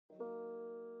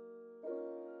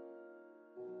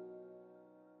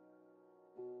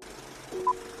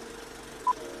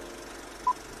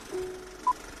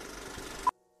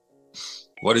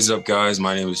What is up, guys?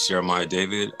 My name is Jeremiah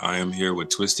David. I am here with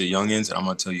Twisted Youngins, and I'm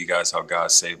going to tell you guys how God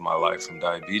saved my life from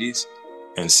diabetes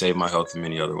and saved my health in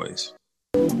many other ways.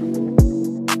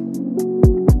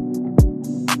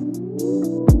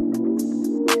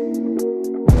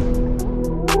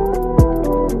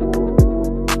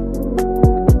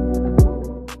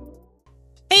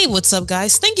 Hey, what's up,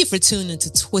 guys? Thank you for tuning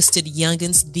into Twisted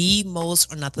Youngins, the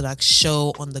most unorthodox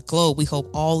show on the globe. We hope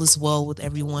all is well with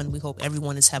everyone. We hope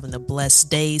everyone is having a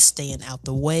blessed day, staying out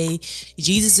the way.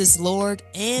 Jesus is Lord,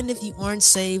 and if you aren't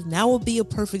saved, now will be a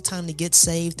perfect time to get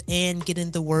saved and get in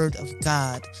the Word of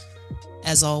God.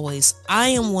 As always, I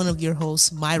am one of your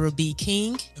hosts, Myra B.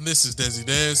 King. And this is Desi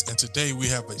Dez, and today we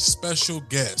have a special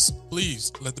guest.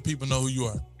 Please let the people know who you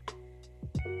are.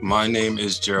 My name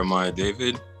is Jeremiah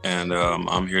David, and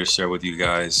I'm here to share with you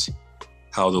guys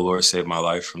how the Lord saved my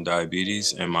life from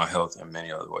diabetes and my health in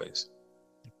many other ways.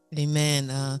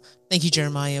 Amen. Thank you,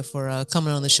 Jeremiah, for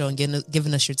coming on the show and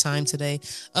giving us your time today.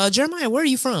 Jeremiah, where are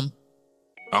you from?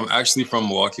 I'm actually from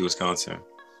Milwaukee, Wisconsin,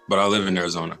 but I live in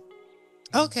Arizona.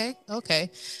 Okay.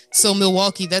 So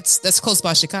Milwaukee, that's close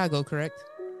by Chicago, correct?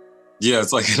 Yeah,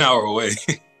 it's like an hour away.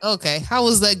 Okay. How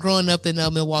was that growing up in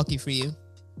Milwaukee for you?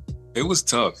 It was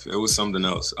tough. It was something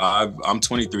else. I'm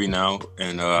 23 now,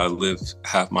 and I lived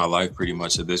half my life pretty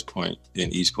much at this point in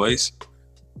each place.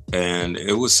 And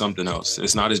it was something else.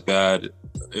 It's not as bad.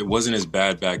 It wasn't as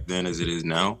bad back then as it is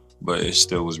now, but it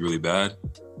still was really bad.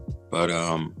 But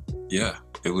yeah,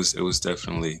 it was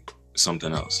definitely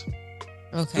something else.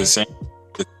 Okay.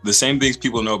 The same things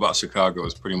people know about Chicago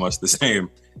is pretty much the same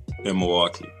in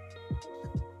Milwaukee.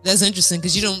 That's interesting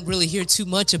because you don't really hear too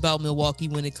much about Milwaukee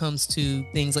when it comes to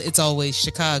things like it's always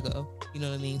Chicago. You know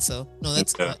what I mean? So no,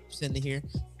 that's interesting to hear.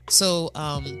 So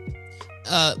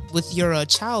with your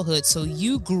childhood, so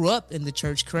you grew up in the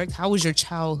church, correct? How was your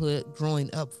childhood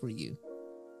growing up for you?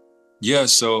 Yeah,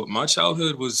 so my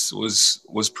childhood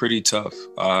was pretty tough.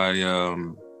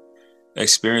 I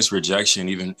experienced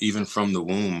rejection even from the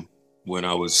womb when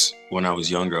I was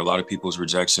younger. A lot of people's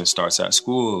rejection starts at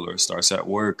school or starts at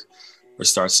work or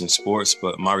starts in sports,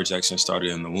 but my rejection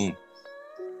started in the womb.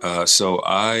 So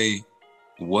I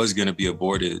was going to be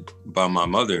aborted by my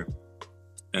mother,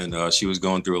 and she was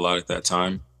going through a lot at that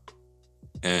time.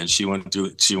 And she went to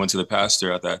the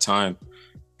pastor at that time,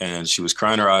 and she was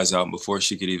crying her eyes out. And before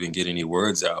she could even get any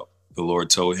words out, the Lord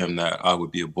told him that I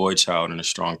would be a boy child and a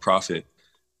strong prophet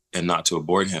and not to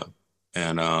abort him.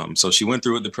 And so she went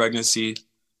through with the pregnancy,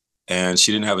 and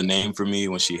she didn't have a name for me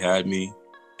when she had me.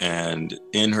 And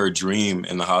in her dream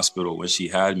in the hospital, when she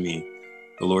had me,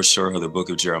 the Lord showed her the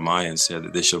book of Jeremiah and said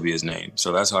that this shall be his name.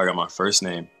 So that's how I got my first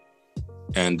name.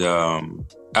 And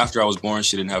after I was born,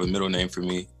 she didn't have a middle name for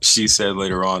me. She said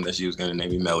later on that she was going to name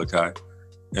me Malachi.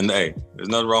 And hey, there's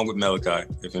nothing wrong with Malachi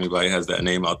if anybody has that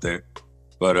name out there.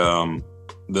 But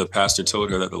the pastor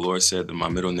told her that the Lord said that my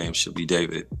middle name should be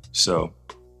David. So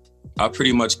I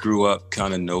pretty much grew up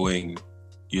kind of knowing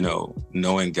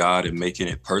God and making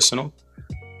it personal.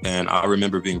 And I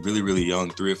remember being really, really young,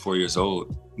 3 or 4 years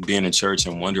old, being in church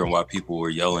and wondering why people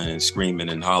were yelling and screaming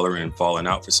and hollering and falling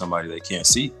out for somebody they can't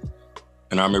see.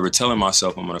 And I remember telling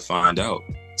myself, I'm going to find out.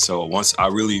 So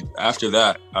after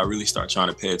that, I really started trying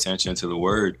to pay attention to the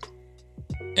word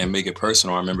and make it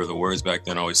personal. I remember the words back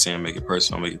then always saying, make it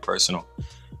personal, make it personal.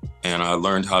 And I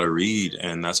learned how to read,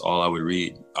 and that's all I would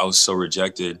read. I was so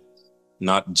rejected,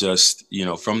 not just,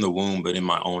 from the womb, but in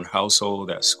my own household,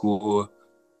 at school,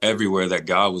 everywhere, that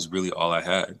God was really all I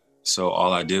had. So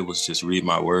all I did was just read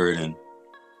my word,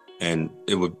 and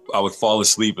I would fall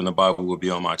asleep and the Bible would be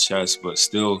on my chest. But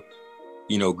still,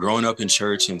 growing up in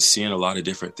church and seeing a lot of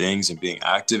different things and being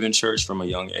active in church from a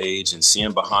young age and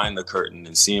seeing behind the curtain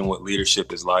and seeing what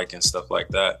leadership is like and stuff like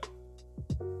that,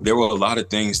 there were a lot of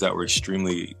things that were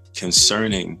extremely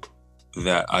concerning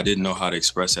that I didn't know how to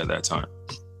express at that time.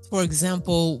 For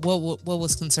example, what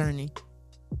was concerning?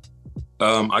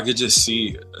 I could just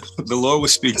see the Lord would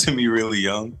speak to me really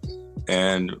young.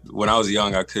 And when I was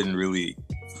young, I couldn't really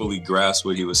fully grasp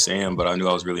what he was saying, but I knew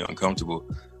I was really uncomfortable.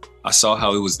 I saw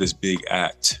how it was this big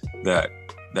act that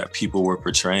people were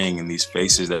portraying in these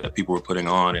faces that people were putting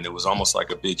on. And it was almost like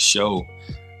a big show,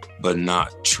 but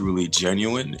not truly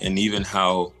genuine. And even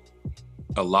how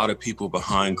a lot of people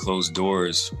behind closed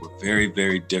doors were very,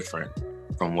 very different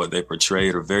from what they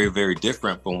portrayed, or very, very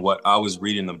different from what I was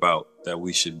reading about that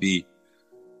we should be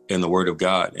in the word of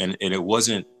God. And it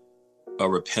wasn't a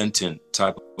repentant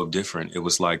type of different. It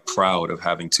was like proud of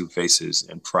having two faces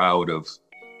and proud of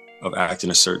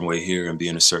acting a certain way here and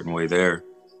being a certain way there.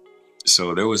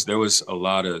 So there was a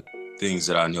lot of things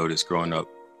that I noticed growing up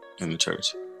in the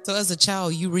church. So, as a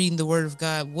child, you reading the Word of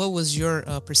God, what was your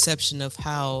perception of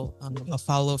how a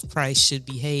follower of Christ should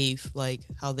behave, like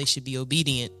how they should be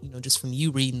obedient? Just from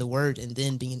you reading the Word and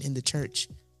then being in the church.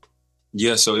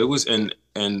 Yeah, so it was,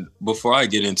 and before I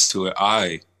get into it,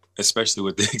 especially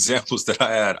with the examples that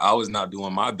I had, I was not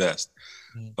doing my best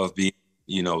of being,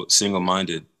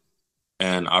 single-minded.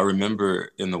 And I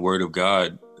remember in the Word of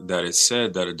God that it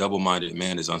said that a double-minded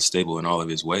man is unstable in all of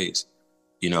his ways,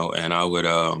 and I would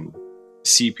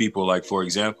see people, like, for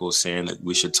example, saying that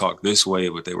we should talk this way,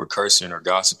 but they were cursing or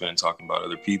gossiping, talking about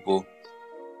other people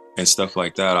and stuff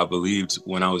like that. I believed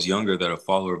when I was younger that a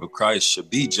follower of Christ should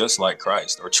be just like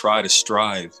Christ, or try to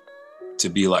strive to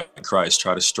be like Christ,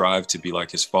 try to strive to be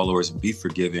like his followers and be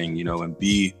forgiving, and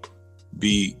be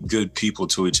good people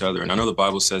to each other. And I know the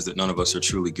Bible says that none of us are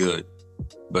truly good,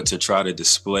 but to try to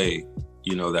display,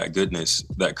 that goodness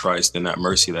that Christ and that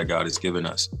mercy that God has given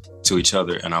us to each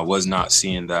other. And I was not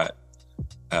seeing that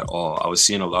at all. I was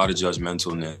seeing a lot of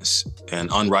judgmentalness and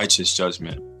unrighteous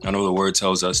judgment. I know the word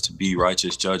tells us to be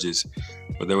righteous judges,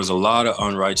 but there was a lot of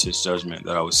unrighteous judgment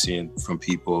that I was seeing from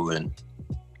people, and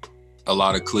a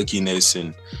lot of clickiness.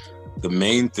 And the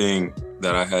main thing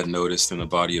that I had noticed in the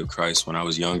body of Christ when I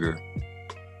was younger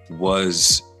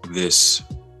was this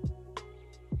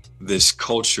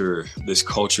culture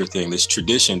thing, this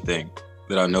tradition thing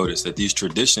that I noticed, that these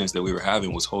traditions that we were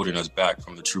having was holding us back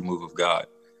from the true move of God.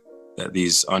 That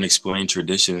these unexplained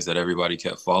traditions that everybody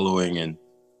kept following, and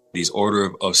these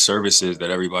order of services that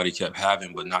everybody kept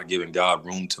having, but not giving God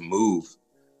room to move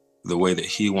the way that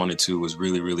he wanted to, was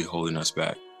really, really holding us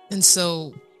back. And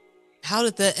so how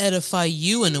did that edify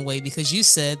you in a way? Because you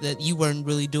said that you weren't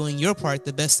really doing your part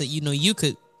the best that you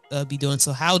could be doing.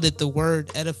 So how did the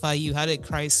word edify you? How did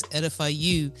Christ edify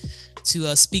you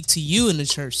to speak to you in the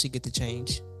church to get the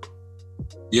change?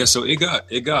 Yeah, so it got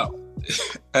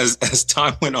as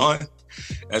time went on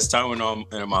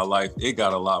in my life, it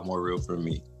got a lot more real for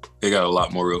me.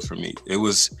 It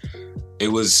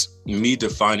was me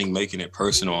defining making it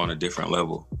personal on a different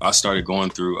level. I started going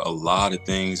through a lot of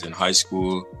things in high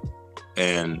school,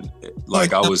 and what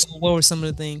were some of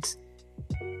the things?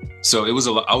 So it was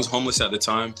I was homeless at the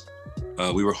time.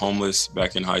 We were homeless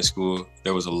back in high school.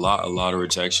 There was a lot of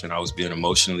rejection. I was being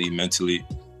emotionally, mentally,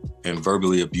 and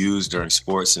verbally abused during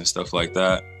sports and stuff like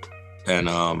that. And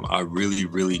I really,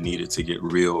 really needed to get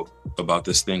real about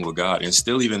this thing with God. And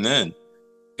still, even then,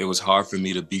 it was hard for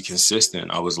me to be consistent.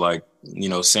 I was like,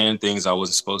 saying things I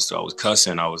wasn't supposed to. I was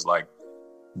cussing. I was like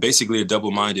basically a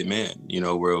double-minded man,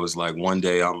 where it was like one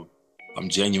day I'm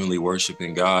genuinely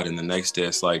worshiping God, and the next day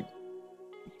it's like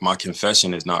my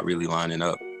confession is not really lining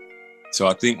up. So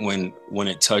I think when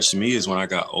it touched me is when I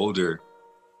got older.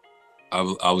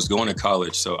 I was going to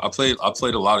college, so I played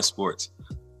a lot of sports.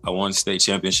 I won state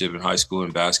championship in high school in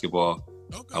basketball.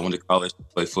 Okay. I went to college to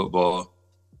play football,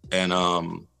 and I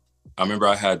remember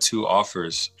I had 2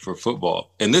 offers for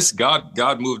football. And this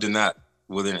God moved in that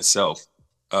within itself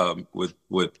with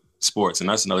sports, and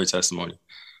that's another testimony.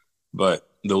 But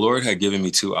the Lord had given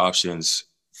me 2 options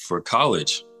for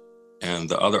college, and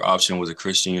the other option was a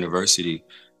Christian university.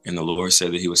 And the Lord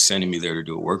said that he was sending me there to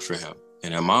do a work for him.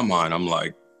 And in my mind, I'm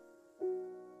like,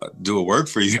 do a work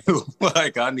for you?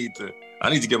 Like, I need to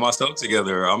get myself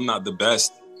together. I'm not the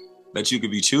best that you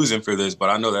could be choosing for this, but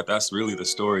I know that that's really the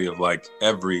story of like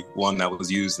everyone that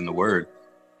was used in the word,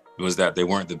 was that they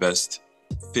weren't the best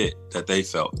fit that they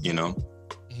felt,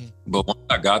 Mm-hmm. But once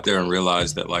I got there and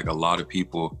realized that like a lot of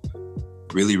people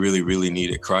really, really, really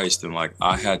needed Christ, and like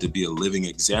I had to be a living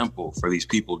example for these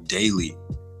people daily,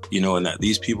 and that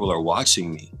these people are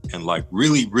watching me and like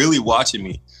really, really watching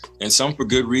me, and some for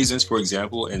good reasons, for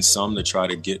example, and some to try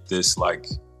to get this like,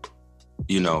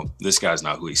 this guy's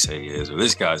not who he say he is, or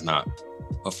this guy's not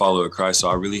a follower of Christ. So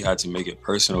I really had to make it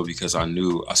personal, because I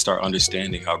start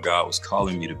understanding how God was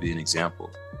calling me to be an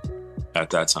example at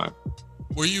that time.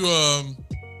 Were you a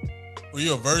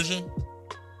virgin?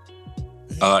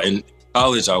 In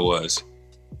college I was.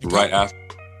 Right after.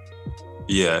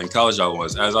 Yeah, in college I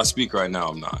was. As I speak right now,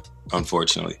 I'm not,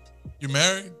 unfortunately. You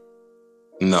married?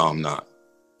 No, I'm not.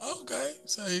 Okay.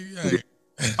 So yeah.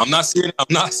 I'm not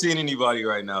seeing anybody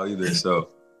right now either. So.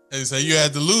 Hey, so you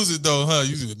had to lose it though, huh?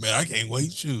 You said, man, I can't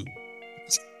wait. Shoot.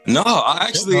 No, I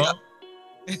actually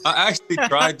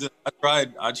tried to.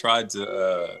 I tried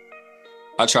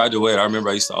to wait. I remember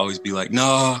I used to always be like,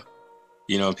 no.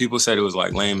 People said it was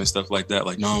like lame and stuff like that.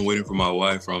 Like, no, I'm waiting for my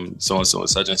wife from so and so and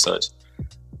such and such.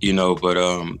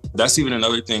 But that's even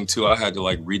another thing too. I had to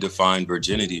like redefine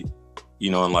virginity,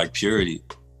 and like purity.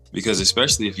 Because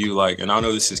especially if you like, and I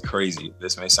know this is crazy,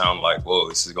 this may sound like, whoa,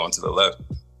 this is going to the left,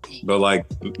 but like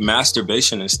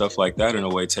masturbation and stuff like that in a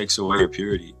way takes away your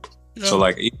purity. Yeah. So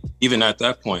like even at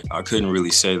that point, I couldn't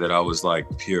really say that I was like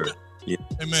pure. Yeah.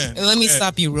 Amen. And let me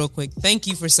stop you real quick. Thank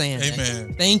you for saying that.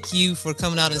 Amen. Thank you for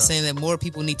coming out and saying that more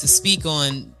people need to speak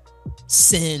on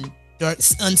sin, dark,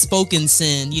 unspoken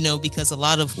sin, you know, because a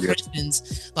lot of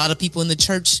Christians, a lot of people in the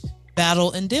church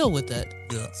battle and deal with that.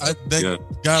 Yeah.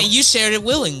 And you shared it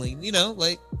willingly, you know,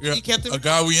 like you kept it. A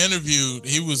guy we interviewed,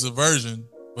 he was a virgin,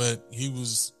 but he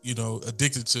was, you know,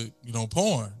 addicted to, you know,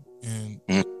 porn. And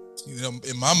you know,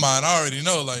 in my mind, I already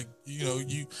know, like, you know,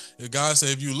 the guy said,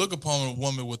 if you look upon a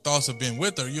woman with thoughts of being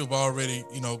with her, you've already,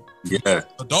 you know,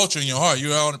 adultery in your heart.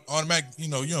 You're automatic, you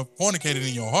know, you're fornicated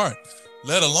in your heart,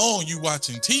 let alone you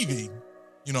watching TV,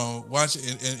 you know, watching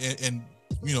and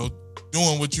you know,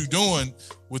 doing what you're doing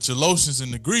with your lotions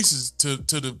and the greases to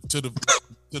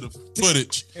the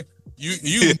footage.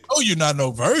 You know you're not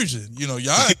no virgin. You know,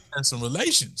 y'all had some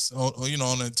relations on, you know,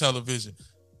 on the television.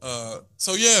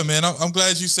 So yeah, man, I'm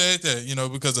glad you said that, you know,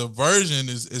 because a virgin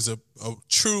is a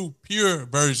true pure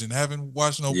virgin. Haven't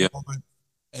watched no woman,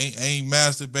 ain't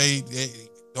masturbate,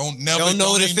 don't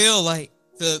know what it feel like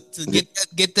to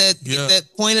get that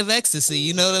point of ecstasy.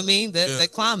 You know what I mean? That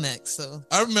climax. So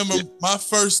I remember my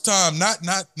first time, not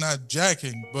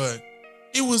jacking, but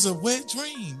it was a wet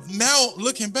dream. Now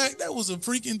looking back, that was a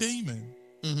freaking demon.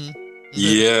 Mm-hmm.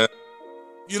 Yeah.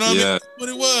 You know what I mean? That's what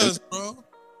it was, bro.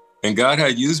 And God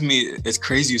had used me. It's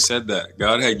crazy you said that.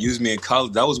 God had used me in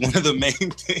college. That was one of the main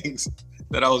things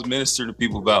that I was ministering to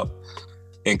people about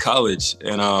in college.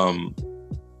 And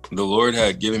the Lord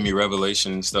had given me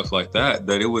revelation and stuff like that,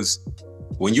 that it was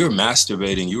when you're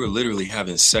masturbating, you were literally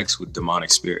having sex with demonic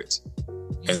spirits.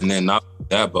 And then not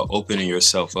that, but opening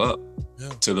yourself up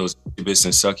to those incubus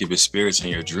and succubus spirits in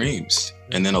your dreams.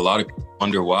 And then a lot of people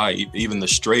wonder why even the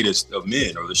straightest of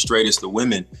men or the straightest of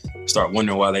women start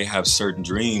wondering why they have certain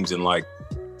dreams and like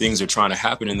things are trying to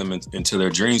happen in them into their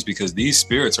dreams, because these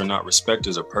spirits are not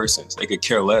respecters of persons. They could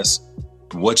care less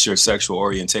what your sexual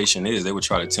orientation is. They would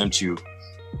try to tempt you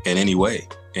in any way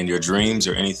in your dreams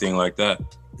or anything like that.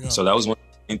 So that was one of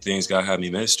the main things God had me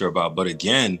minister about. But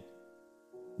again,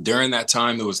 during that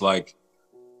time, it was like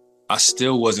I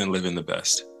still wasn't living the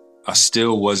best. I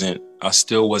still wasn't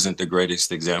the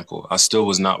greatest example. I still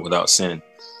was not without sin.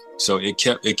 So it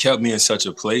kept me in such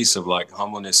a place of like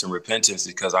humbleness and repentance,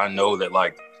 because I know that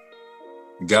like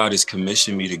God has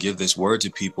commissioned me to give this word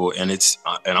to people, and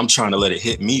I'm trying to let it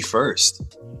hit me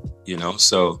first, you know?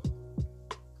 So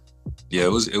yeah,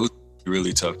 it was a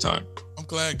really tough time. I'm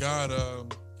glad God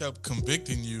kept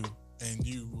convicting you and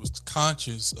you was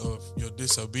conscious of your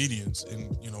disobedience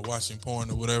and, you know, watching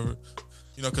porn or whatever.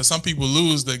 You know, because some people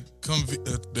lose the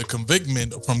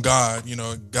convictment from God. You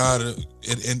know, God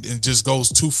and just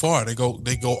goes too far. They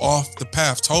go off the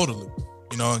path totally.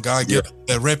 You know, and God gets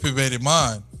that reprobated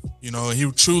mind. You know, and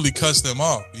He truly cuts them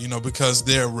off. You know, because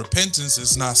their repentance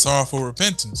is not sorrowful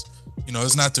repentance. You know,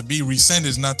 it's not to be rescinded,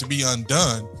 it's not to be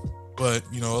undone. But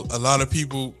you know, a lot of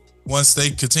people, once they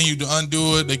continue to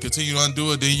undo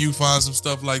it, then you find some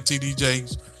stuff like TD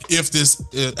Jakes. If this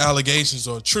allegations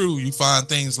are true, you find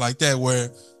things like that where,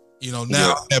 you know,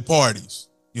 now I'm at parties,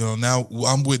 you know, now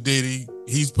I'm with Diddy,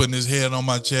 he's putting his head on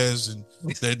my chest, and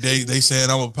they saying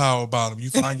I'm a power bottom. You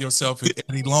find yourself in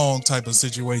Eddie Long type of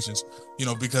situations, you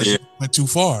know, because you went too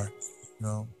far, you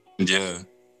know. Yeah,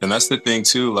 and that's the thing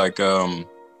too. Like,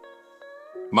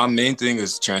 my main thing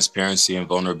is transparency and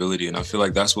vulnerability, and I feel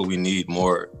like that's what we need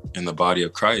more in the body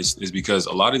of Christ. Is because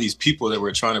a lot of these people that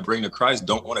we're trying to bring to Christ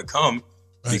don't want to come.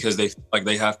 Right. Because they feel like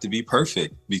they have to be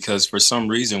perfect, because for some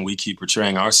reason we keep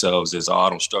portraying ourselves as, I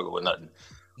don't struggle with nothing,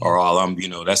 or I'm, you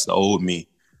know, that's the old me.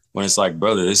 When it's like,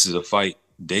 brother, this is a fight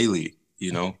daily,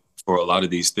 you know, for a lot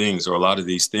of these things,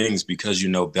 because you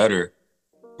know better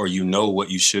or you know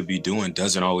what you should be doing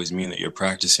doesn't always mean that you're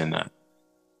practicing that,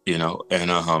 you know.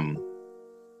 And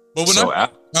but when so I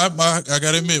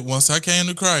gotta admit, once I came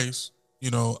to Christ, you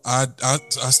know, I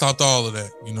stopped all of that.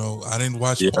 You know, I didn't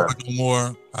watch porn no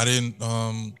more. I didn't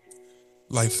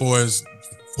like, for as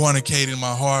fornicating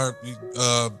my heart,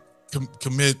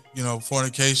 commit, you know,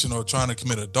 fornication or trying to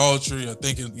commit adultery or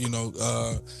thinking, you know,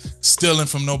 stealing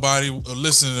from nobody or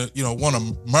listening to, you know, want to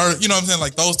murder, you know what I'm saying?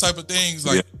 Like those type of things.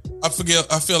 Like I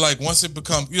feel like once it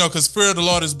becomes, you know, because fear of the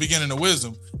Lord is the beginning of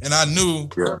wisdom. And I knew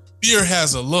fear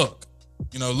has a look,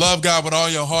 you know, love God with all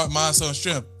your heart, mind, soul, and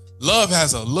strength. Love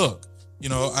has a look. You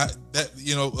know,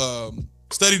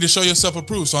 study to show yourself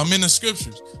approved. So I'm in the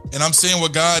scriptures and I'm saying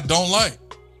what God don't like.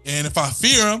 And if I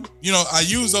fear Him, you know, I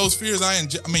use those fears.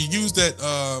 Use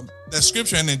that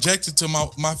scripture and inject it to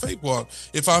my faith walk.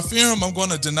 If I fear Him, I'm going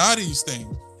to deny these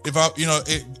things. If I, you know,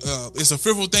 it's a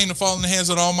fearful thing to fall in the hands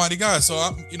of the Almighty God. So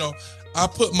I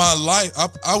put my life.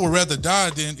 I would rather die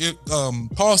than it.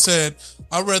 Paul said,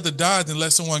 "I'd rather die than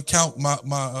let someone count my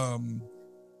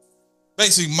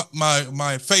basically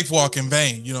my faith walk in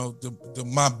vain. You know,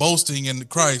 my boasting in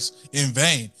Christ in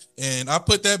vain." And I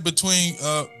put that between.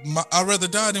 I'd rather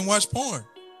die than watch porn.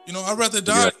 You know, I'd rather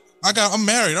die. Yeah. I'm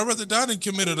married. I'd rather die than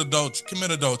commit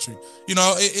adultery. You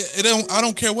know, it don't. I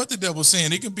don't care what the devil's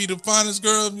saying. It can be the finest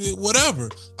girl, whatever.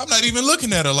 I'm not even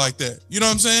looking at her like that. You know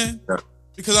what I'm saying? Yeah.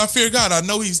 Because I fear God. I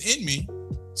know He's in me,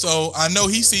 so I know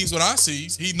He sees what I see.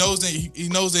 He knows that He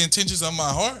knows the intentions of my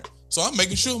heart. So I'm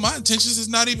making sure my intentions is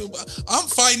not even. I'm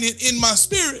fighting it in my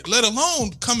spirit, let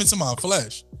alone come into my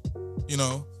flesh. You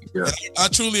know. Yeah. And I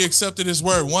truly accepted His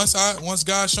word. Once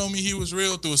God showed me He was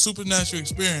real through a supernatural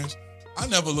experience, I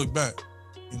never looked back.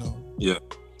 You know. Yeah.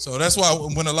 So that's why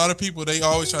when a lot of people, they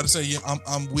always try to say, yeah,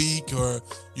 I'm weak, or,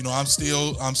 you know, I'm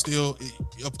still,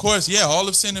 of course, yeah, all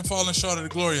of sin and falling short of the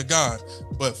glory of God.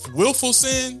 But willful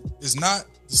sin is not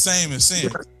the same as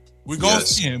sin. We're going to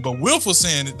sin, but willful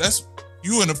sin, that's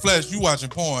you in the flesh, you watching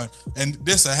porn, and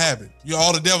this a habit.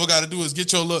 All the devil got to do is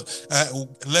get your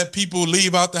let people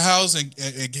leave out the house and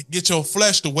get your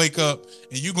flesh to wake up,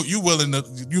 and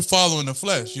you following the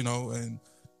flesh, you know, and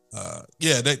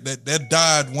that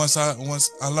died once I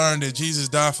learned that Jesus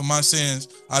died for my sins.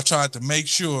 I tried to make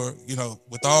sure, you know,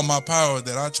 with all my power,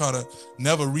 that I try to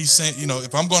never resent. You know,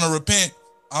 if I'm going to repent,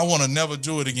 I want to never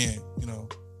do it again. You know.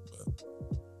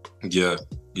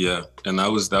 Yeah, and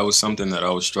that was something that I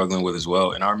was struggling with as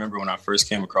well. And I remember when I first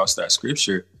came across that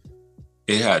scripture,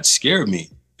 it had scared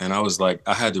me, and I was like,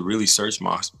 I had to really search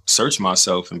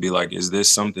myself and be like, is this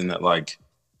something that like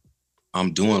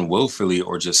I'm doing willfully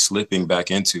or just slipping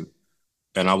back into?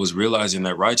 And I was realizing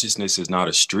that righteousness is not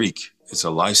a streak, it's a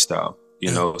lifestyle,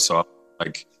 you know? So I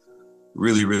like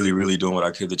really, really, really doing what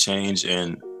I could to change.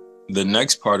 And the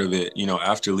next part of it, you know,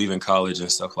 after leaving college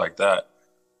and stuff like that,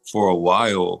 for a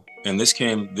while, and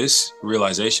this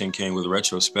realization came with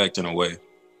retrospect in a way,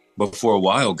 but for a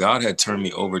while, God had turned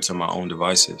me over to my own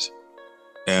devices.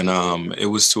 And it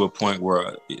was to a point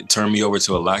where it turned me over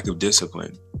to a lack of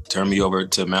discipline, turned me over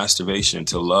to masturbation,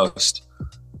 to lust,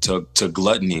 to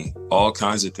gluttony, all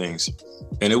kinds of things.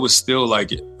 And it was still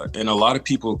like, and a lot of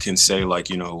people can say like,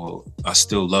 you know, well, I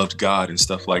still loved God and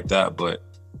stuff like that, but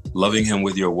loving Him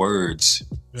with your words,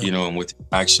 you know, and with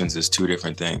actions is two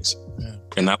different things. Yeah.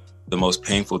 And that was the most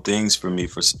painful things for me,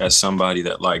 as somebody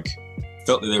that like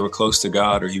felt that they were close to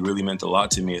God or He really meant a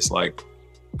lot to me. It's like,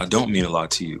 I don't mean a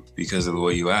lot to you because of the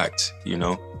way you act, you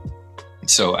know?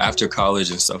 So after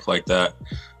college and stuff like that,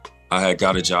 I had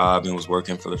got a job and was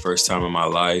working for the first time in my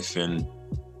life and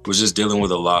was just dealing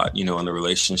with a lot, you know, in the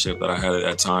relationship that I had at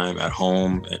that time, at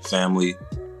home, at family.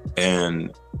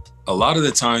 And a lot of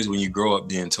the times when you grow up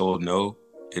being told no,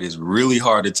 it is really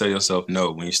hard to tell yourself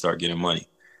no when you start getting money.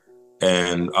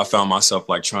 And I found myself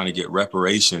like trying to get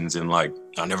reparations, and like,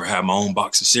 I never had my own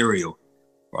box of cereal,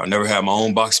 or I never had my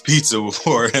own box of pizza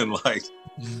before, and like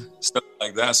stuff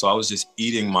like that. So I was just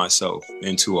eating myself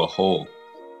into a hole.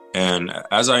 And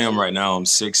as I am right now, I'm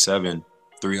 6'7",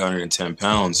 310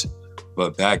 pounds.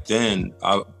 But back then,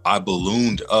 I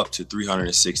ballooned up to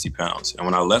 360 pounds. And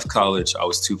when I left college, I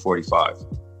was 245.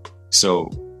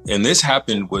 So, and this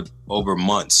happened with over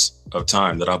months of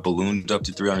time that I ballooned up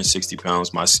to 360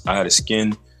 pounds. I had a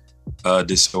skin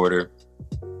disorder,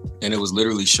 and it was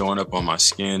literally showing up on my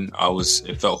skin.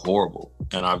 It felt horrible,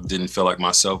 and I didn't feel like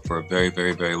myself for a very,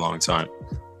 very, very long time.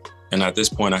 And at this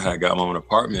point, I had got my own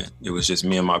apartment. It was just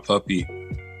me and my puppy,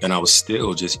 and I was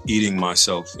still just eating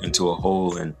myself into a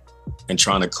hole and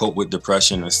trying to cope with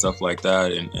depression and stuff like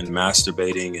that, and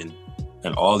masturbating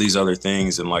and all these other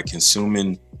things, and like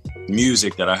consuming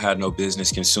music that I had no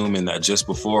business consuming, that just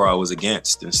before I was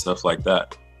against, and stuff like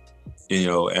that, you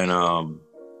know. And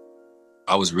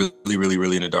I was really, really,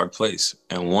 really in a dark place.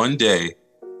 And one day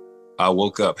I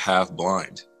woke up half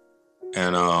blind,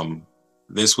 and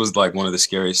this was like one of the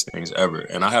scariest things ever.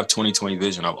 And I have 20/20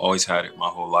 vision. I've always had it my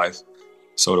whole life.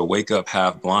 So to wake up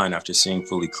half blind after seeing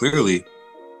fully clearly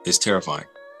is terrifying.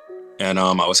 And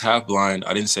I was half blind.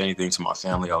 I didn't say anything to my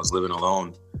family. I was living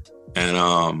alone. And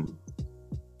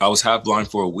I was half blind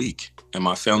for a week. And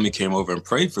my family came over and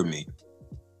prayed for me.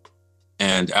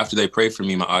 And after they prayed for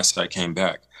me, my eyesight came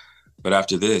back. But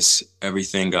after this,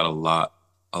 everything got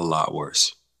a lot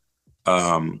worse.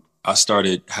 I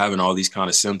started having all these kind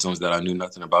of symptoms that I knew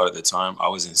nothing about at the time. I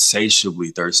was insatiably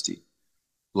thirsty.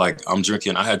 Like, I'm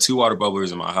drinking, I had 2 water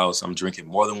bubblers in my house. I'm drinking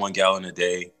more than 1 gallon a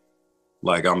day.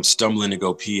 Like, I'm stumbling to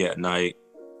go pee at night.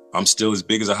 I'm still as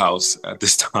big as a house at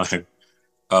this time.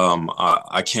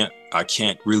 I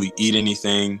can't really eat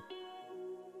anything.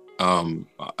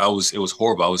 It was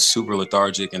horrible. I was super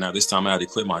lethargic, and at this time I had to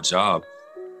quit my job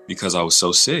because I was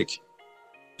so sick.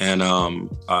 And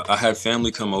I had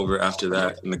family come over after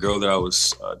that, and the girl that I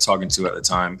was talking to at the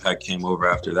time had came over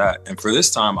after that. And for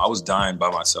this time, I was dying by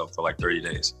myself for like 30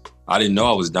 days. I didn't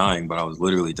know I was dying, but I was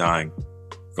literally dying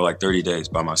for like 30 days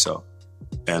by myself.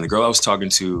 And the girl I was talking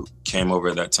to came over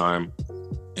at that time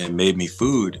and made me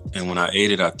food. And when I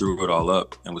ate it, I threw it all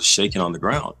up and was shaking on the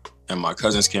ground. And my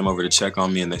cousins came over to check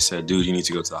on me, and they said, "Dude, you need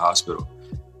to go to the hospital."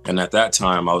 And at that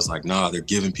time, I was like, "Nah, they're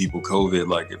giving people COVID.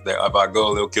 Like if I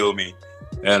go, they'll kill me."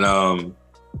 And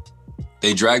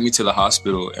they dragged me to the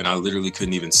hospital, and I literally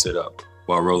couldn't even sit up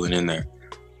while rolling in there.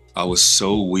 I was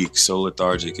so weak, so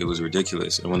lethargic. It was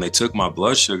ridiculous. And when they took my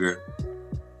blood sugar,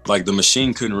 like the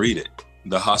machine couldn't read it.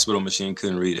 The hospital machine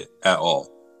couldn't read it at all.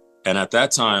 And at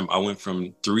that time, I went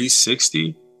from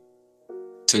 360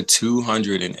 to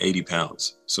 280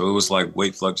 pounds. So it was like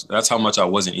weight flux. That's how much I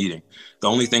wasn't eating. The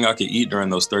only thing I could eat during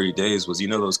those 30 days was,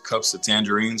 those cups of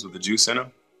tangerines with the juice in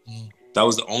them? Mm. That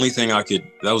was the only thing I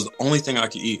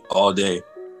could eat all day.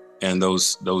 And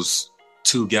those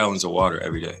 2 gallons of water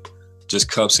every day,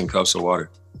 just cups and cups of water.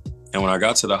 And when I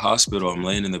got to the hospital, I'm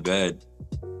laying in the bed,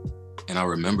 and I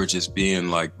remember just being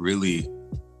like really,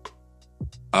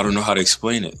 I don't know how to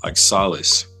explain it, like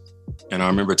solace. And I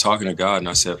remember talking to God, and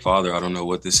I said, "Father, I don't know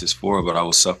what this is for, but I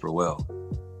will suffer well."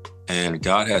 And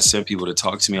God has sent people to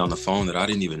talk to me on the phone that I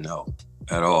didn't even know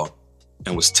at all,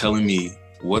 and was telling me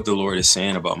what the Lord is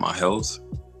saying about my health,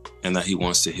 and that he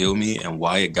wants to heal me, and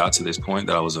why it got to this point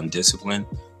that I was undisciplined,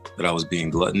 that I was being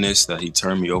gluttonous, that he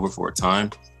turned me over for a time.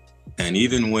 And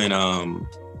even when I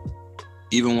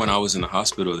was in the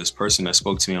hospital, this person that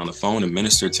spoke to me on the phone and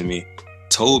ministered to me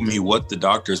told me what the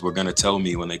doctors were going to tell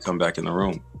me when they come back in the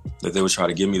room, that they would try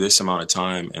to give me this amount of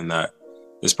time, and that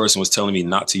this person was telling me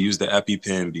not to use the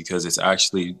EpiPen because it's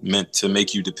actually meant to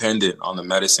make you dependent on the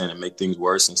medicine and make things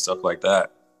worse and stuff like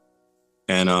that.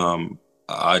 And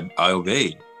I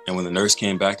obeyed. And when the nurse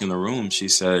came back in the room, she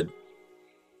said,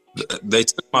 they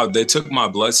took my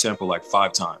blood sample like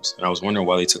 5 times. And I was wondering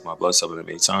why they took my blood sample that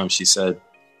many times. She said,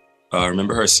 I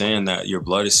remember her saying that your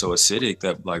blood is so acidic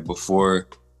that like before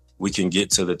we can get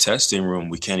to the testing room,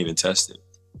 we can't even test it.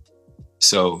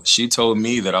 So she told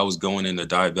me that I was going into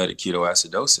diabetic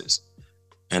ketoacidosis,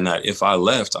 and that if I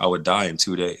left, I would die in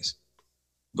 2 days.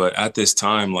 But at this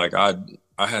time, like I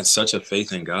had such a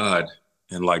faith in God,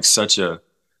 and like such a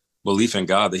belief in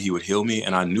God that he would heal me.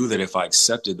 And I knew that if I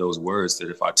accepted those words, that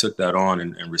if I took that on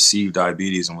and received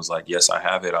diabetes and was like, yes, I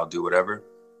have it, I'll do whatever,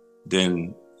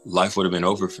 then life would have been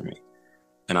over for me.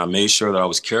 And I made sure that I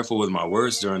was careful with my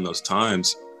words during those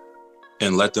times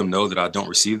and let them know that I don't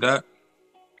receive that,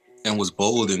 and was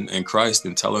bold in Christ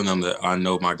and telling them that I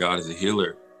know my God is a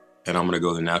healer and I'm going to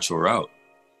go the natural route.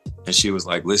 And she was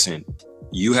like, listen,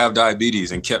 you have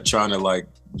diabetes, and kept trying to like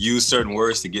use certain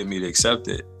words to get me to accept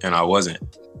it. And I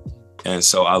wasn't. And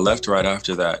so I left right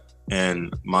after that,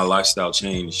 and my lifestyle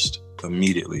changed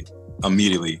immediately,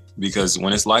 because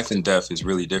when it's life and death, it's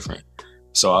really different.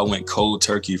 So I went cold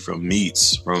turkey from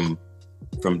meats, from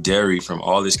dairy, from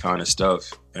all this kind of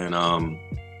stuff. And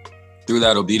through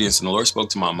that obedience, and the Lord spoke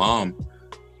to my mom,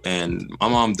 and my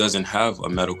mom doesn't have a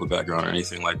medical background or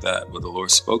anything like that, but the Lord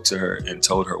spoke to her and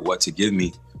told her what to give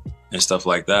me and stuff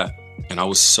like that. And I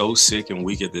was so sick and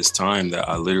weak at this time that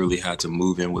I literally had to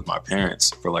move in with my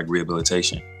parents for like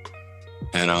rehabilitation.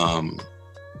 And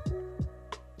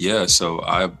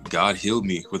so God healed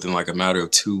me within like a matter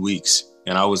of 2 weeks.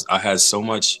 And I had so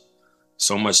much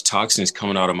toxins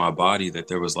coming out of my body that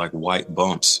there was like white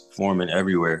bumps forming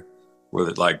everywhere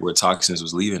where toxins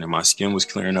was leaving, and my skin was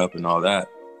clearing up and all that.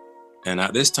 And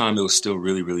at this time, it was still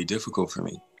really, really difficult for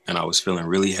me. And I was feeling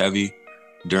really heavy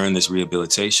during this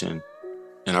rehabilitation.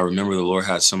 And I remember the Lord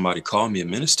had somebody call me and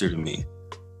minister to me,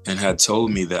 and had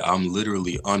told me that I'm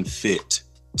literally unfit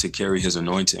to carry his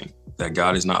anointing, that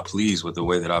God is not pleased with the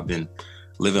way that I've been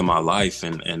living my life,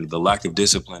 and the lack of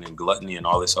discipline and gluttony and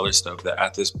all this other stuff, that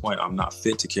at this point, I'm not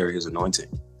fit to carry his anointing.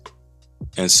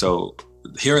 And so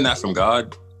hearing that from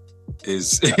God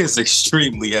is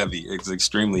extremely heavy. It's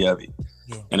extremely heavy.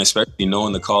 Yeah. And especially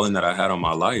knowing the calling that I had on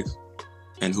my life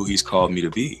and who he's called me to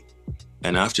be.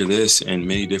 And after this, in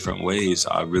many different ways,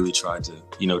 I really tried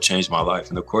to, change my life.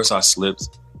 And of course, I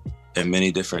slipped in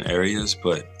many different areas,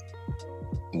 but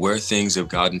where things have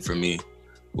gotten for me,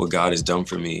 what God has done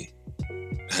for me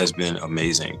has been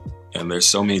amazing. And there's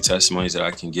so many testimonies that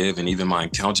I can give. And even my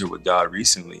encounter with God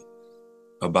recently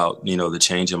about, the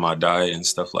change in my diet and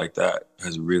stuff like that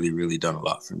has really, really done a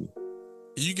lot for me.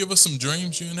 Can you give us some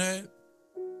dreams you had?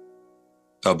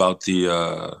 About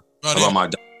my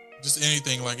diet? Just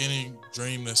anything, like any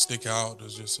dream that stick out.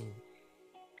 There's just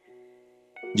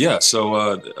Yeah.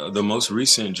 So the most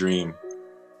recent dream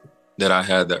that I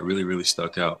had that really, really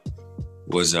stuck out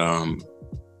was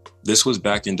this was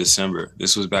back in December.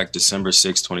 This was back December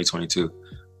 6th, 2022.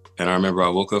 And I remember I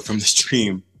woke up from this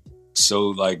dream. So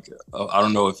like, I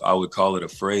don't know if I would call it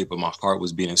afraid, but my heart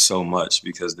was beating so much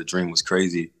because the dream was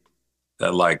crazy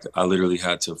that like I literally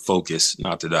had to focus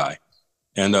not to die.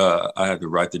 And I had to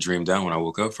write the dream down when I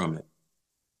woke up from it.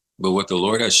 But what the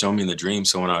Lord had shown me in the dream,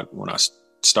 so when I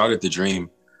started the dream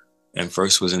and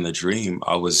first was in the dream,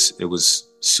 it was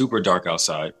super dark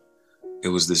outside. It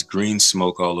was this green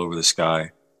smoke all over the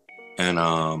sky. And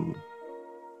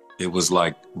it was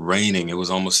like raining. It was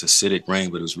almost acidic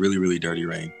rain, but it was really, really dirty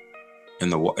rain.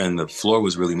 And the floor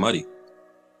was really muddy.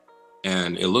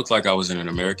 And it looked like I was in an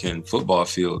American football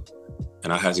field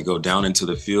and I had to go down into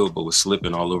the field, but was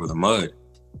slipping all over the mud.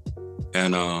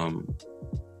 And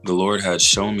the Lord had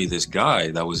shown me this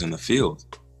guy that was in the field.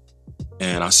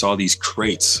 And I saw these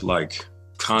crates, like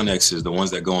connexes, the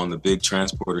ones that go on the big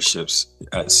transporter ships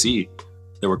at sea.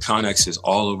 There were connexes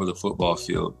all over the football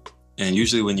field. And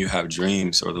usually when you have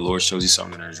dreams or the Lord shows you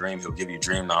something in a dream, he'll give you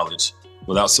dream knowledge.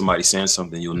 Without somebody saying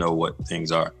something, you'll know what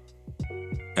things are.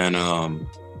 And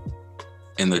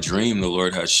in the dream, the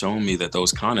Lord had shown me that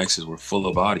those connexes were full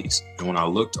of bodies. And when I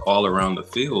looked all around the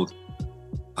field,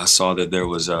 I saw that there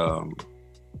was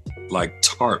like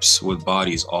tarps with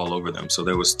bodies all over them. So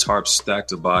there was tarps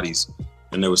stacked of bodies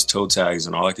and there was toe tags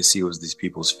and all I could see was these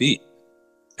people's feet.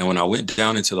 And when I went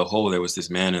down into the hole, there was this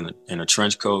man in a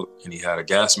trench coat and he had a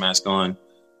gas mask on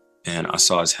and I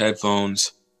saw his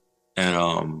headphones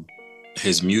and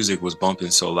his music was bumping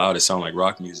so loud, it sounded like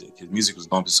rock music. His music was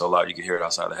bumping so loud, you could hear it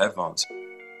outside the headphones.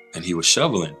 And he was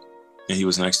shoveling and he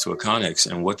was next to a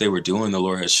Connex. And what they were doing, the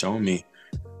Lord had shown me,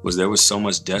 was there was so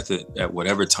much death at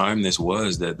whatever time this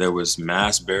was, that there was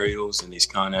mass burials in these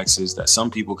Connexes, that some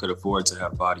people could afford to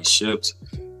have bodies shipped.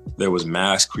 There was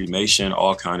mass cremation,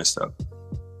 all kind of stuff.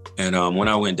 And when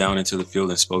I went down into the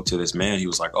field and spoke to this man, he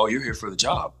was like, "Oh, you're here for the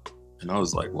job." And I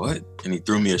was like, "What?" And he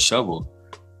threw me a shovel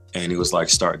and he was like,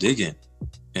 "Start digging."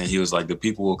 And he was like, "The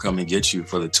people will come and get you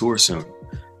for the tour soon."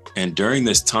 And during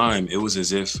this time, it was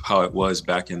as if how it was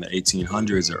back in the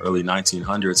 1800s or early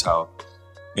 1900s, how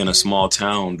in a small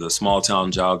town, the small town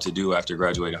job to do after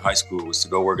graduating high school was to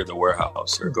go work at the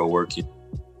warehouse or go work at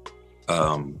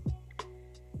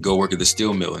the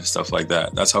steel mill and stuff like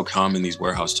that. That's how common these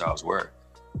warehouse jobs were.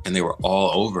 And they were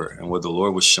all over. And what the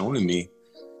Lord was showing me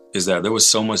is that there was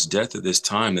so much death at this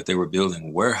time that they were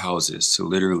building warehouses to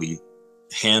literally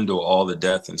handle all the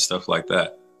death and stuff like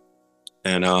that.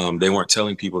 And they weren't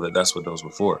telling people that that's what those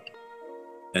were for.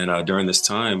 And during this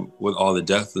time, with all the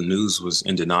death, the news was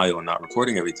in denial and not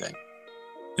reporting everything.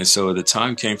 And so the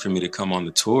time came for me to come on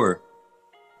the tour.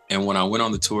 And when I went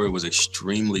on the tour, it was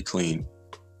extremely clean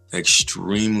in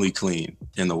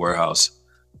the warehouse.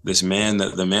 The man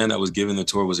that was giving the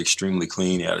tour was extremely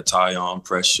clean. He had a tie on,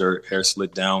 pressed shirt, hair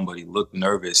slicked down, but he looked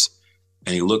nervous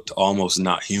and he looked almost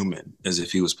not human, as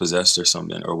if he was possessed or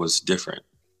something or was different.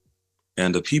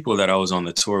 And the people that I was on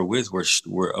the tour with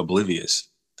were oblivious.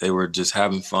 They were just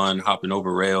having fun, hopping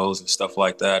over rails and stuff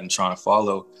like that and trying to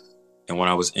follow. And when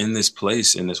I was in this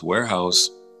place, in this warehouse,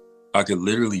 I could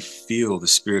literally feel the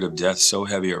spirit of death so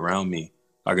heavy around me.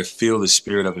 I could feel the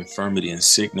spirit of infirmity and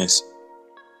sickness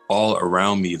all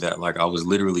around me that like I was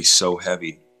literally so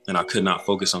heavy and I could not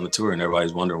focus on the tour. And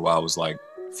everybody's wondering why I was like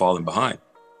falling behind.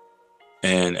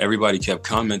 And everybody kept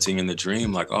commenting in the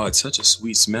dream like, "Oh, it's such a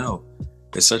sweet smell.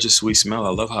 It's such a sweet smell.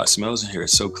 I love how it smells in here.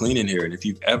 It's so clean in here." And if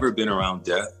you've ever been around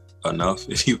death enough,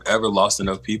 if you've ever lost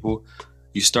enough people,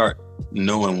 you start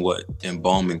knowing what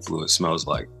embalming fluid smells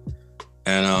like.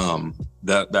 And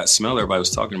that smell everybody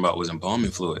was talking about was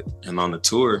embalming fluid. And on the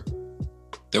tour,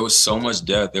 there was so much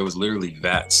death. There was literally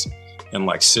vats and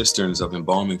like cisterns of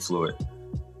embalming fluid.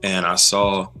 And I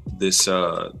saw this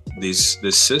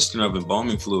cistern of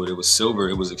embalming fluid. It was silver.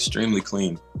 It was extremely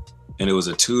clean. And it was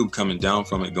a tube coming down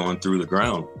from it going through the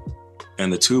ground.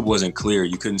 And the tube wasn't clear.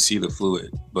 You couldn't see the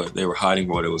fluid, but they were hiding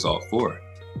what it was all for.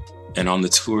 And on the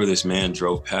tour, this man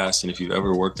drove past. And if you've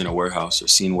ever worked in a warehouse or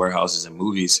seen warehouses in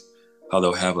movies, how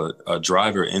they'll have a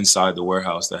driver inside the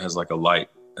warehouse that has like a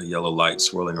yellow light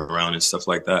swirling around and stuff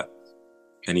like that.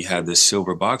 And he had this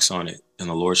silver box on it. And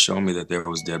the Lord showed me that there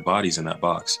was dead bodies in that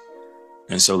box.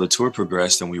 And so the tour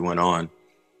progressed and we went on.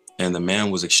 And the man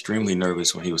was extremely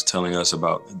nervous when he was telling us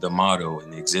about the motto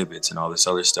and the exhibits and all this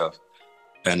other stuff.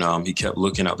 And he kept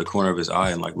looking out the corner of his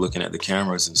eye and like looking at the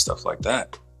cameras and stuff like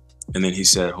that. And then he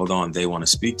said, "Hold on, they want to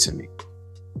speak to me."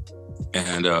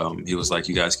 And he was like,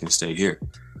 "You guys can stay here."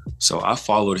 So I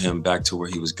followed him back to where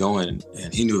he was going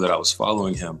and he knew that I was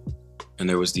following him. and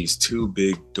there was these two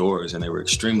big doors, and they were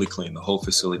extremely clean. The whole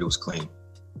facility was clean.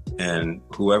 And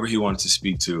whoever he wanted to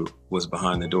speak to was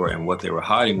behind the door, and what they were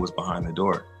hiding was behind the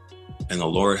door. And the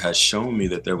Lord had shown me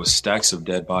that there was stacks of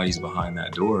dead bodies behind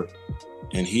that door.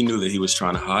 And he knew that he was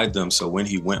trying to hide them. So when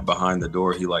he went behind the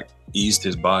door, he like eased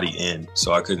his body in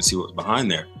so I couldn't see what was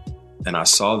behind there. And I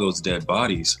saw those dead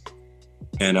bodies.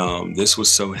 And this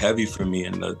was so heavy for me.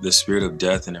 And the spirit of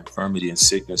death and infirmity and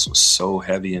sickness was so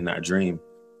heavy in that dream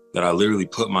that I literally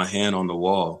put my hand on the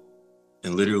wall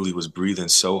and literally was breathing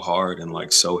so hard and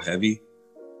like so heavy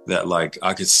that like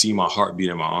I could see my heartbeat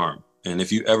in my arm. And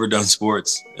if you ever done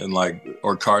sports and like,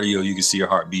 or cardio, you can see your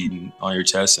heart beating on your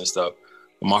chest and stuff.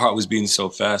 But my heart was beating so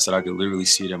fast that I could literally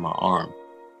see it in my arm.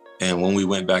 And when we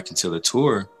went back into the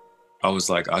tour, I was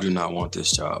like, I do not want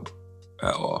this job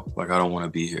at all. Like, I don't want to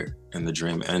be here. And the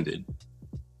dream ended.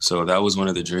 So that was one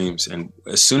of the dreams. And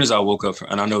as soon as I woke up,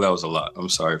 and I know that was a lot. I'm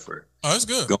sorry for Oh, that's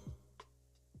good.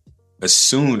 As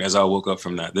soon as I woke up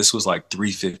from that, this was like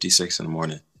 3:56 in the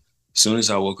morning. As soon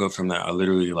as I woke up from that, I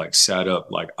literally like sat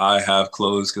up, like I have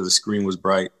clothes because the screen was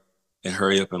bright, and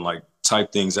hurry up and like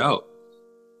type things out.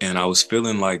 And I was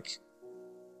feeling like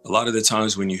a lot of the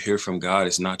times when you hear from God,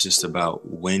 it's not just about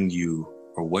when you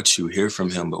or what you hear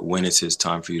from him, but when it's his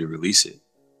time for you to release it.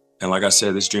 And like I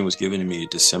said, this dream was given to me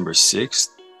December 6th,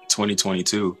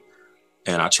 2022.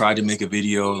 And I tried to make a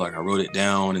video, like I wrote it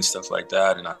down and stuff like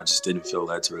that. And I just didn't feel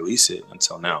led to release it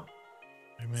until now.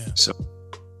 Amen. So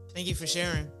Thank you for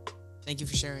sharing. Thank you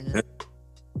for sharing that.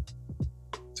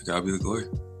 to God be the glory.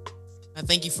 I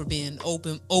thank you for being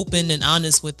open and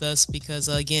honest with us, because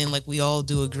again, like we all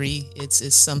do agree,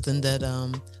 it's something that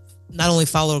not only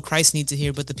follower of Christ need to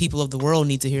hear, but the people of the world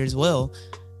need to hear as well,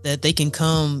 that they can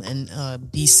come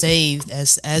and be saved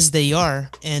as they are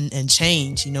and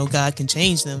change. You know, God can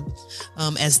change them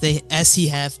as he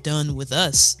have done with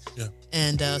us. Yeah.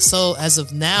 And so as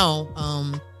of now,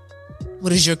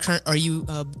 what is your current? Are you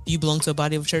you belong to a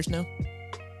body of church now?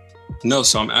 No,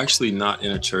 so I'm actually not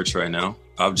in a church right now.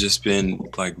 I've just been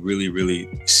like really,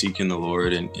 really seeking the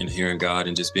Lord and hearing God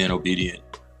and just being obedient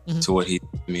to what he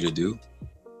told me to do.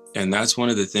 And that's one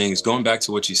of the things, going back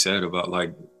to what you said about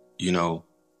like, you know,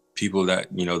 people that,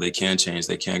 you know, they can change,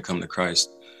 they can come to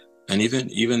Christ. And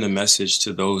even the message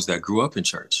to those that grew up in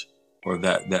church or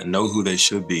that know who they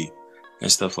should be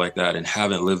and stuff like that and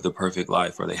haven't lived the perfect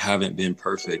life or they haven't been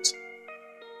perfect.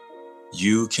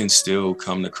 You can still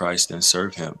come to Christ and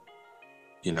serve him.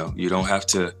 You know, you don't have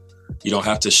to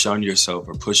shun yourself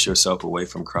or push yourself away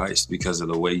from Christ because of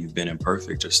the way you've been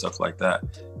imperfect or stuff like that.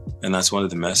 And that's one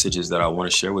of the messages that I want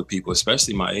to share with people,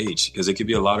 especially my age, because it could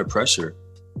be a lot of pressure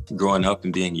growing up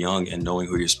and being young and knowing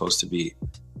who you're supposed to be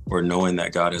or knowing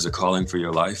that God has a calling for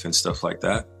your life and stuff like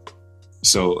that.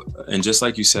 So, and just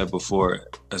like you said before,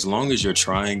 as long as you're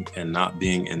trying and not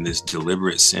being in this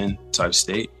deliberate sin type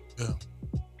state,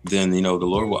 then, you know, the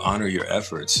Lord will honor your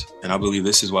efforts. And I believe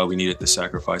this is why we needed the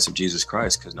sacrifice of Jesus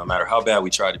Christ, because no matter how bad we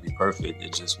tried to be perfect,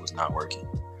 it just was not working.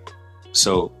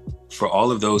 So for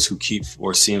all of those who keep,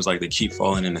 or seems like they keep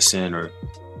falling into sin, or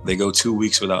they go 2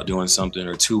 weeks without doing something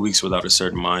or 2 weeks without a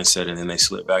certain mindset, and then they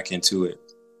slip back into it,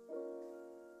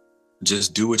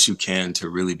 just do what you can to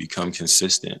really become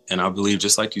consistent. And I believe,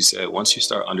 just like you said, once you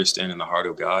start understanding the heart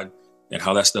of God and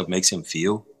how that stuff makes him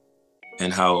feel,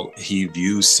 and how he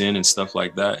views sin and stuff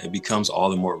like that, it becomes all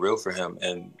the more real for him.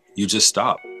 And you just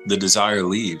stop. The desire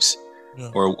leaves.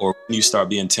 Yeah. Or when you start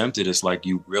being tempted, it's like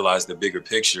you realize the bigger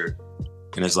picture.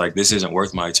 And it's like, this isn't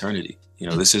worth my eternity. You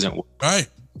know, this isn't right.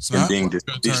 It's not being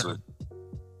displeased.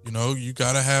 You know, you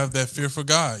got to have that fear for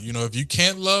God. You know, if you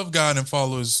can't love God and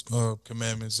follow his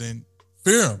commandments, then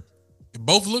fear him. It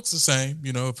both looks the same.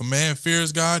 You know, if a man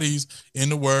fears God, he's in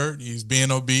the word, he's being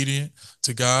obedient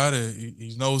to God,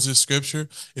 he knows his scripture.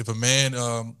 If a man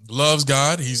loves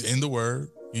God, he's in the word,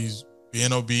 he's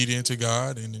being obedient to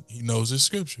God, and he knows his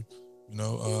scripture. You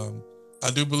know,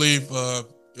 I do believe,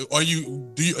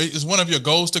 is one of your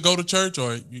goals to go to church,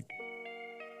 or you?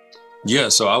 Yeah,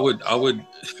 so I would,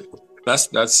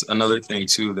 that's another thing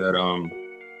too, that,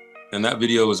 and that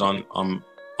video was on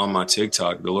my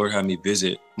TikTok. The Lord had me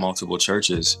visit multiple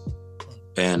churches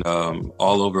and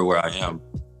all over where I am,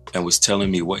 and was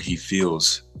telling me what he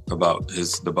feels about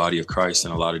the body of Christ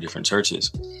in a lot of different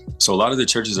churches. So a lot of the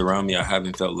churches around me, I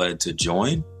haven't felt led to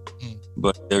join,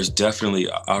 but there's definitely,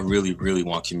 I really, really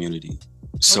want community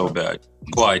so bad.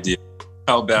 No idea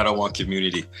how bad I want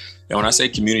community. And when I say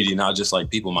community, not just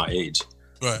like people my age,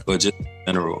 right, but just in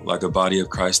general, like a body of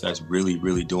Christ that's really,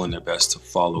 really doing their best to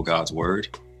follow God's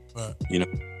word, right, you know,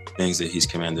 things that he's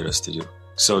commanded us to do.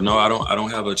 So no, I don't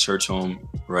have a church home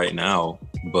right now,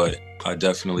 but I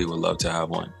definitely would love to have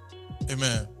one.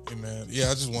 Amen. Amen. Yeah,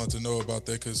 I just wanted to know about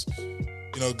that because,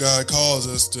 God calls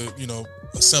us to,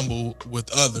 assemble with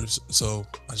others. So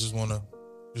I just want to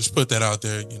just put that out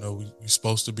there. We're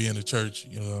supposed to be in the church.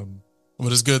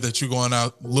 But it's good that you're going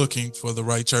out looking for the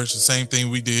right church. The same thing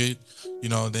we did.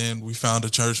 Then we found a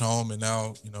church home, and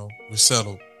now, we're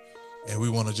settled. And we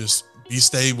want to just be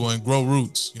stable and grow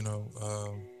roots.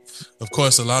 Of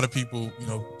course, a lot of people,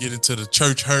 get into the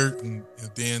church hurt and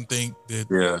then think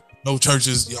that all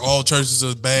churches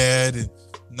are bad. And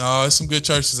no, there's some good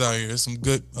churches out here. There's some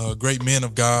good, great men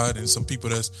of God, and some people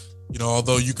that's,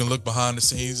 although you can look behind the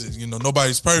scenes,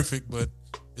 nobody's perfect, but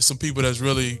it's some people that's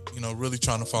really, really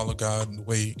trying to follow God in the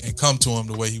way and come to Him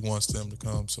the way He wants them to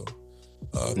come. So,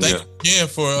 thank you again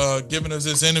for giving us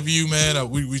this interview, man.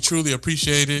 We truly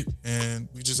appreciate it, and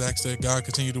we just ask that God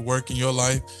continue to work in your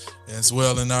life as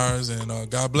well in ours.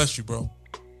 And God bless you, bro.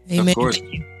 Amen. Of course,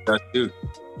 you guys too.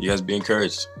 You guys be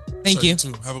encouraged. Thank you.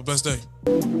 Too. Have a blessed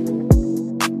day.